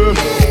feeble.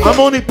 I'm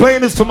only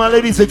playing this for my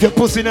ladies if your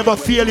pussy never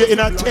fail you in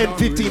a 10,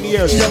 15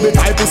 years. Show me the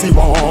type pussy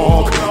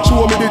walk,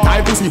 show me the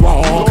type pussy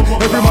walk.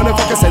 Every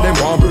motherfucker say them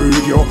want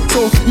breed you,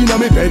 so inna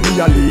me bed me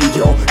a lead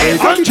you. Hey,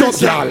 100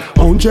 girl,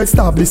 100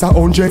 stab, this a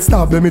 100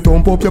 stab. Let me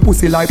thump up your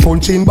pussy like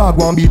punching bag.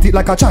 One beat it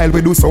like a child,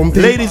 we do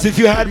something. Ladies, if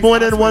you had more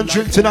than one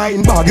drink tonight,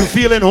 you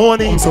feeling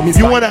horny,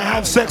 you wanna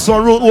have sex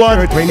on Route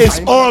 1,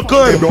 it's all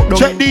good.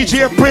 Check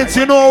DJ Prince,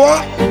 you know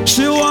what?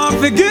 She want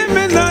to give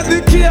me not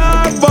the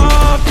car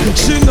back.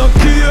 She no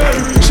care,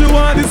 she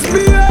want the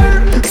spear.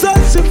 So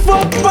she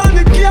fuck on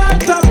the car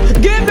top.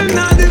 Give me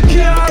not the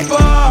car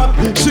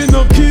back. She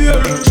no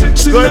care,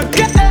 she no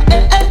care.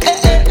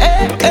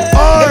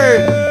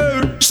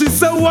 She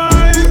said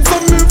wine, so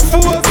me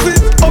force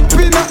it up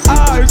in her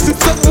eye. She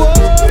said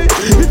boy,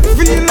 it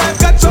feel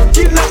like a chuck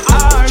in her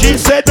eye. She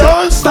said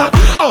don't stop,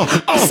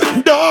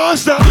 don't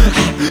stop.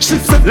 She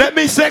said let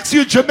me sex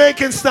you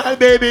Jamaican style,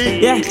 baby.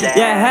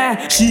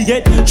 Yeah, she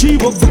get 3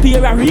 bucks a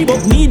pair of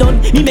Reebok. Me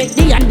done, me make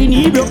the and the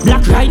knee broke.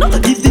 Black Rhino,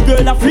 give the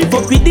girl a free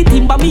fuck with the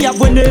timber. Me have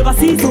when never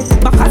see so.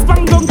 Back as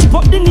bang down, chip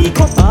up the knee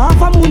cup.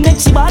 Half a moon neck,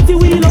 she bought the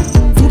wheel up.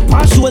 Foot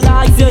pan shoulder,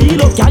 eyes your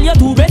heel up. Girl, your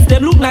 2 breasts,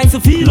 them look nice to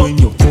feel up. When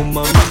you come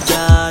on my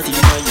daddy,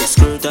 now your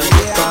skirt and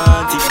your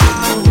panty,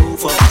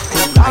 move up.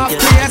 Half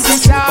crazy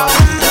sound,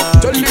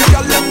 to the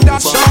girl them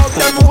dash out,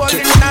 them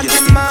holding on the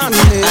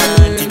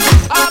money.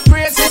 Half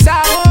crazy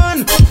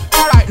sound,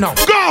 alright now.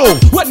 Go!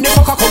 When the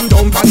fucker come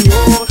down pan you,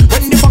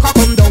 when the fucker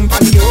come down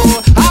pan you,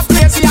 half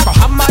crazy I go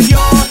hammer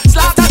you,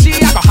 slaughter she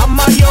I go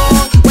hammer you.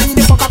 When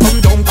the fucker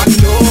come down pan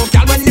you,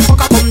 girl when the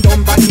fucker come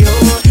down pan you,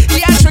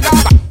 yeah trigger.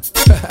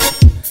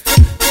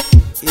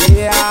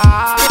 Yeah.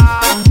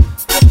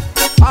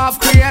 Half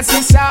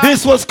crazy sound.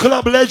 This was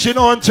Club Legend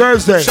on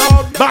Thursday.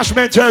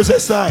 Bashman Thursday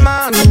side.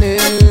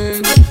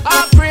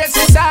 Half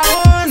crazy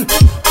sound.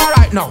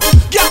 Alright now.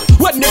 Yeah,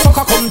 when the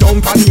fucker come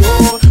down pan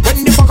you,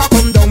 when the fucker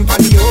come down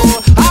pan you,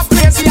 half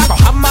crazy I go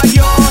hammer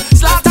you,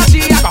 slaughter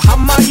she I go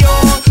hammer you.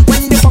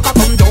 When the fucker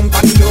come down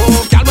pan you,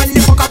 girl when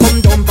the fucker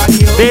come down pan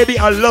you. Baby,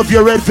 I love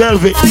your red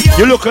velvet.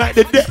 You look like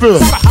the devil.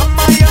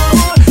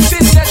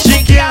 She said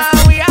she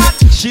can't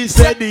react. She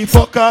said the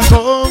fucker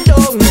come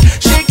down.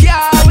 She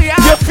can't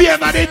react. You fear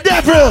by the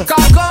devil.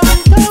 Come down,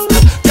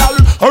 girl.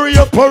 Hurry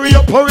up, hurry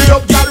up, hurry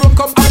up. Girl,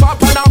 come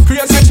up and have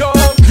crazy joke.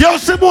 Yo,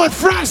 Simone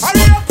France.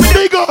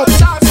 Big up.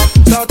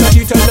 So touch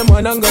it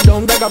man and go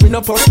down. Dagger in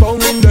a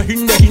postpone. In the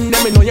hind,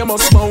 me know you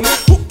must moan.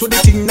 Hook to the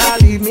thing, now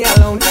leave me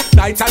alone.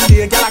 Night and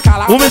day, girl, I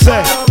call out. Who me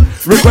say?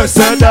 Request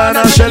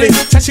Sandana and Shelly.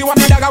 Say she want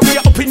the dagger, we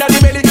up in the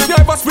belly.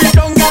 Nervous, break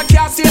down, girl,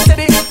 can't stay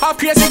steady. Half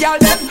crazy, girl,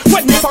 then.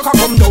 When the fucker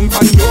come down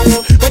from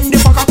you. When the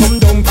fucker come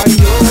down from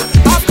you.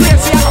 Half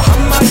crazy, I go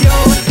hammer you.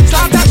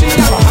 Start that she, I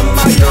go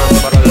hammer you.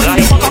 When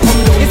the fucker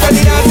come down. It's a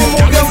did as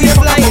move your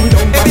waistline.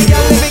 Every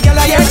girl,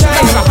 I hear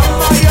time. I go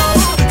hammer you.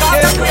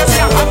 Start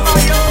crazy, I hammer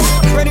you.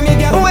 Ready, me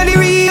girl. When the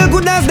real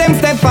good as them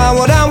step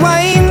forward and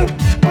whine.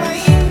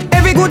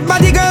 Every good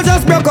body girl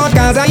just broke out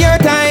cause of your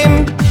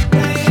time.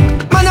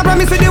 Man, I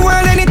promise you the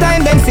world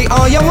anytime them see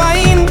all your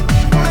wine.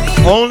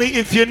 Only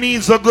if your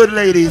needs are good,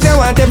 ladies. They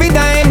want every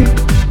time.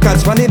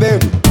 Catch funny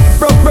bird.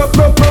 Broke it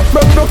on.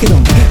 Broke it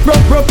on.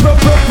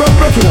 Broke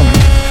it on.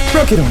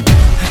 Broke it on.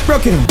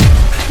 Broke it on.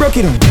 Broke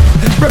it on.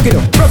 Broke it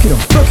on. Broke it on.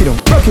 Broke it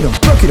on.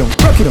 Broke it on.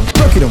 Broke it on.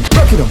 Broke it on. Broke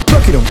it on.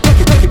 Broke it on. Broke it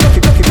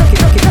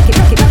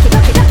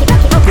on.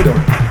 Broke it on.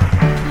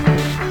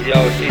 Yo,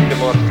 the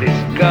most is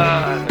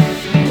gone.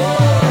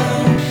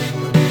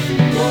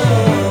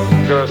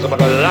 Girls, I'm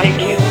gonna like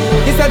you.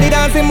 It's a the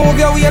dancing move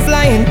your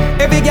waistline.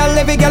 Every girl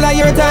at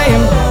your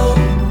time.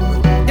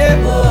 Yeah.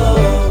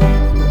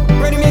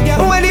 Ready, me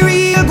girl. When the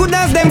real good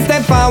as them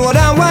step forward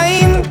and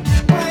whine.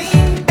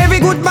 Every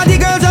good body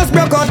girl just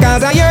broke out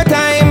cause of your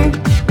time.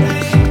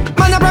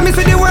 Man, I promise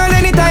you the world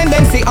anytime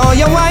them see all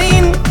your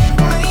wine.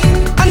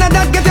 And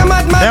that get your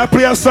mad man. I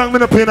play a song me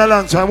no play in a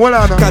long time. Hold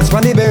on. Catch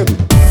funny babe.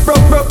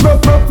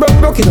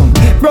 Broke it on. Broke it on.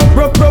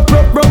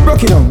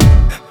 Broke it on.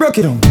 Broke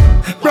it on.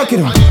 Broke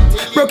it on.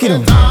 Broke it on. Broke it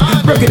on.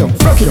 Broke it on.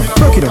 Broke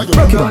it on.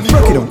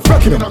 Broke it on.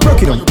 Broke it on.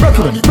 Broke it on. Broke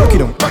it on. Broke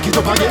it on. Back it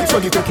up again,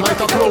 turn it up like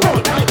a pro.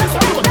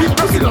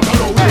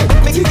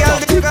 Make you girl,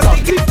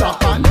 tick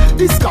tock, man.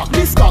 This cock,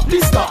 girl.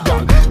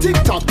 Tick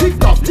tock.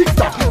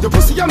 The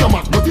pussy you no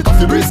man, but it off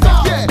the wrist.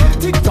 Yeah,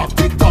 tick tock,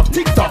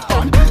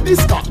 man.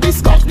 This cock, girl.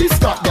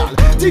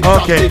 Tick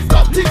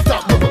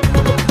tock.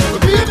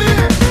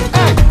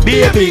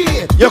 Baby,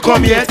 you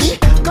come yet?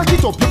 Cock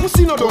it up, your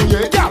pussy no done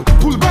yet. Girl,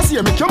 pull bass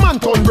here, make your man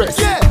turn breast.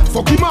 Yeah,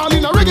 fuck him all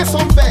in a reggae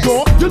song fest.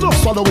 No, you don't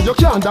swallow when you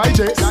can't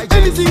digest.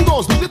 Anything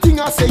goes, do the thing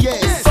I say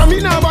yes. From me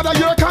now bother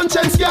your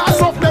conscience, girl.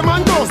 Fuck them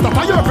and those that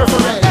are your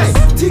preference.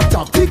 Tick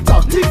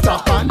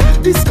tock, man.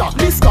 This cock,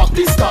 girl.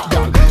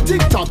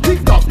 Tick tock.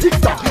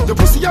 The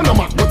pussy you no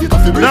man, but it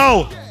off the wrist.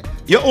 No,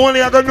 you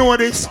only are gonna know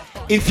this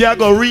if you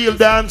go real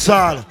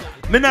dancehall.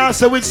 Me now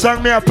say which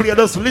song me I play,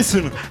 just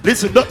listen,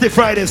 Dirty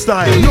Friday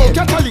style. No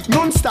Catholic,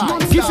 non-style.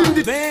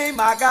 Vem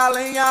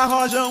magalenha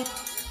rojão,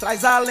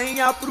 traz a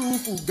lenha pro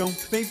fogão,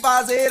 vem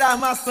fazer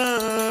armação.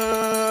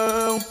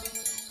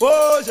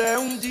 Hoje é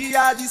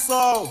dia de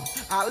sol,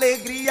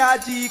 alegria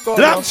de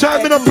coração. Long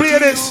time me no play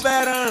this.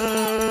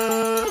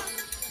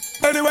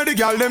 Anyway, the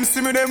girl them see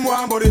me, them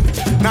want body.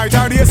 Night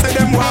or day say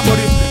them want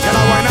body. Girl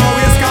I wine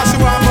always cause she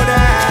want body.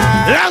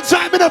 Long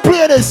time me no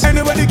play this.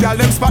 Anyway, the girl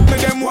them spot me,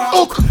 them want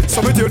hook.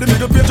 So me tear the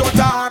middle page out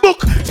and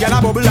book. Girl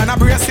a bubble and a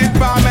brace it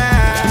for me.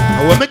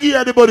 I want me give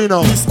her the body now.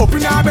 Up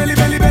in her belly.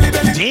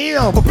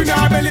 Damn. Up in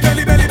her belly.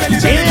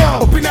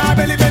 Damn. Up in her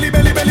belly.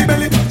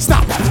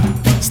 Stop.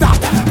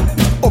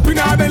 Up in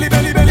her belly.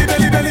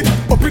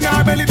 Up in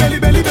her belly.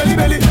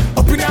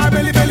 Up in her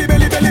belly.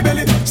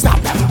 Stop.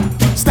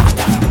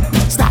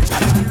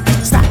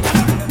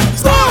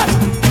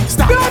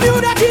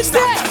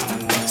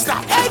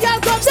 Stop. Hey, girl,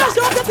 come down.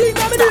 Show the thing.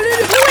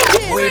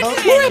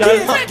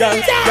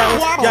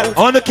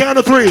 On the count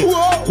of three.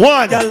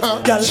 1, 2,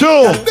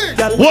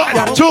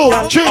 1, 2,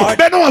 3.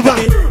 Bend over.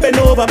 Turn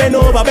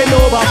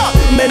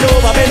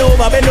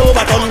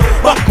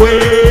back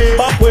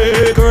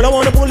way. Girl, I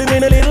wanna pull him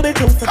in a little bit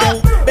closer, girl.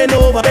 Bend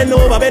over,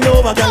 girl. Bend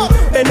over. Turn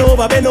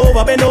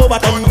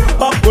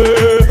back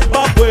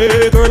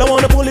way. Girl, I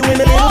wanna pull him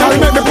in a little bit. Girl,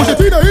 make me push it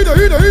in.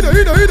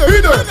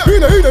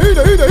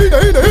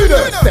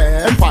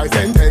 10, 5,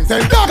 10, 10,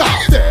 10, dagger.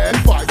 10,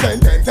 5, 10,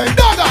 10, 10,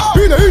 dagger. Dagger.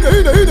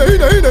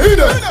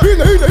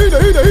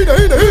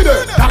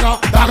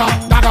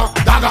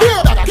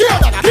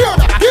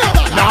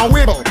 Now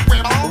wiggle,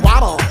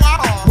 wobble.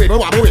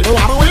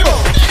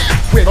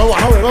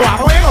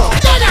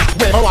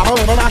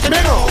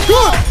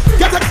 Good.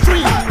 Get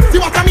extreme. See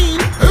what I mean?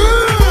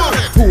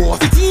 Force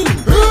the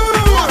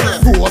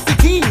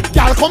team.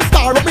 Girl, come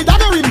star up me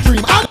dagger in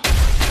dream.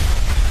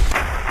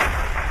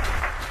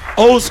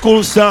 Old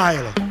school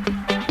style.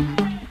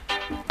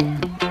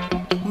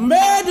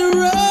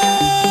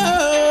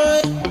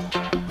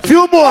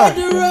 Few more.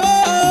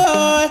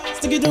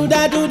 Stick it do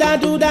that.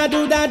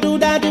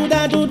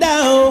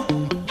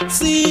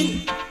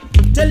 See,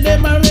 tell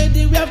them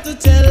already, we have to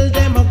tell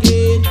them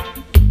again.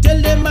 Tell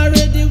them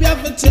already, we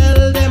have to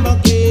tell them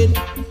again.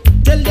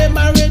 Tell them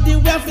already,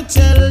 we have to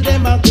tell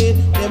them again.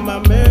 Them a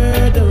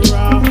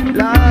murderer.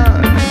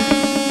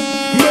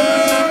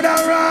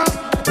 Murderer,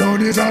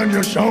 blood is on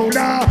your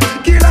shoulder.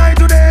 Kill I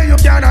today, you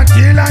cannot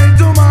kill I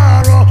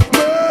tomorrow.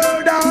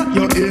 Murder,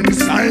 your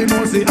inside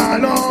must be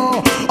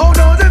hollow. How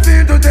does it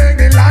feel to take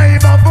the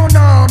life of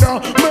another?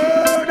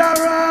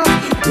 Murderer,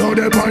 blood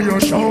upon your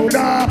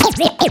shoulder.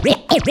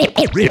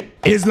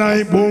 It's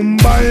like boom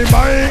bye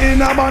bye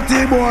in a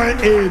batty boy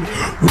head.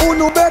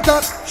 Uno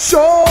better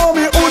show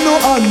me uno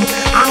hand.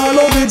 All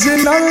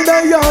original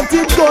they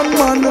artic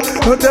gunman.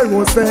 No tell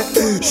me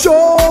say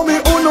show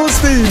me uno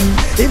steam.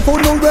 If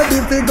uno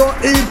ready fi go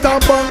eat a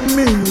bank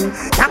meal.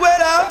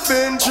 Well, I've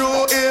been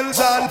through hills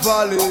and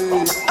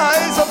valleys. I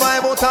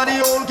survive out of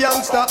the old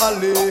gangster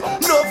alley.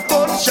 Enough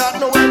gunshot,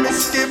 no when me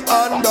skip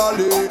and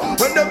dolly.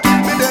 When them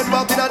kill me dead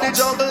back in the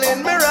jungle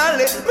in me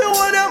rally. Me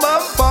want them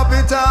and pop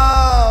it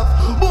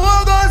off.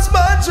 Boy, go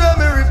sponge when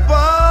me rip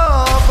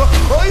off.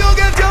 Oh, you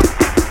get your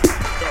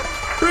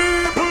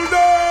people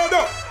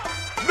dead.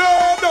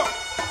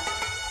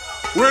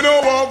 We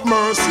don't have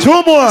mercy.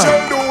 Two more.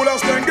 Tell the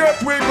oldest then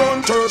get we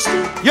gun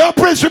thirsty. Yo,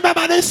 Prince,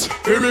 remember this?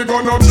 Here we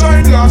go, no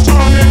shine last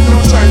time, it no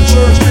shine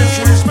church.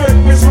 Disrespect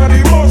me, so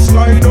the most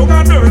lie down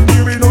and dirt.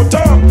 Give me no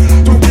time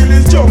to kill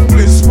his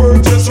junglist.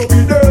 Word just so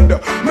be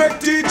dead. Make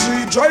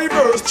TG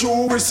drivers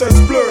through with says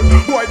blur.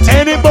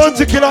 Any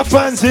Bounty Killer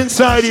fans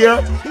inside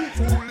here?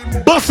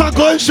 Bust a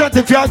gunshot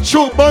if you're a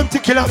true Bounty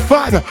Killer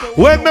fan.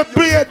 When me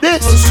play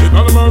this,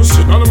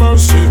 mercy, not a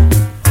mercy.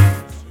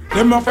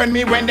 Them offend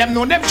me when them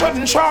know them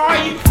shouldn't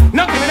try.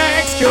 Not giving an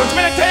excuse,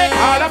 me to take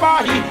all the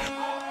body.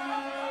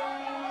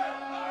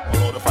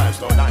 Follow the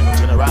 5-star Dino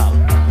General.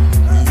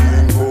 We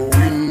ain't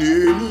going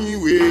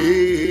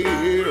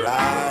anywhere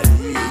right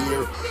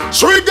here.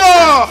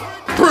 Trigger!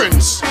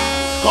 Prince!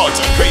 God's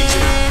a crazy.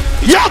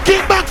 Yo,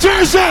 Kickback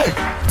Thursday!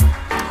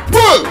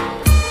 Well!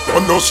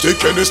 On no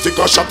stick, any stick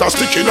a shot a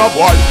stick in a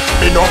boy.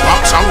 Me no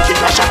box and kick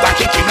a shot a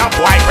kick in a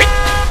boy.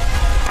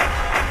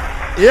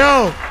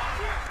 Yo!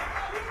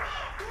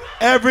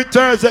 Every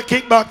Thursday,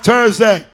 Kickback Thursday.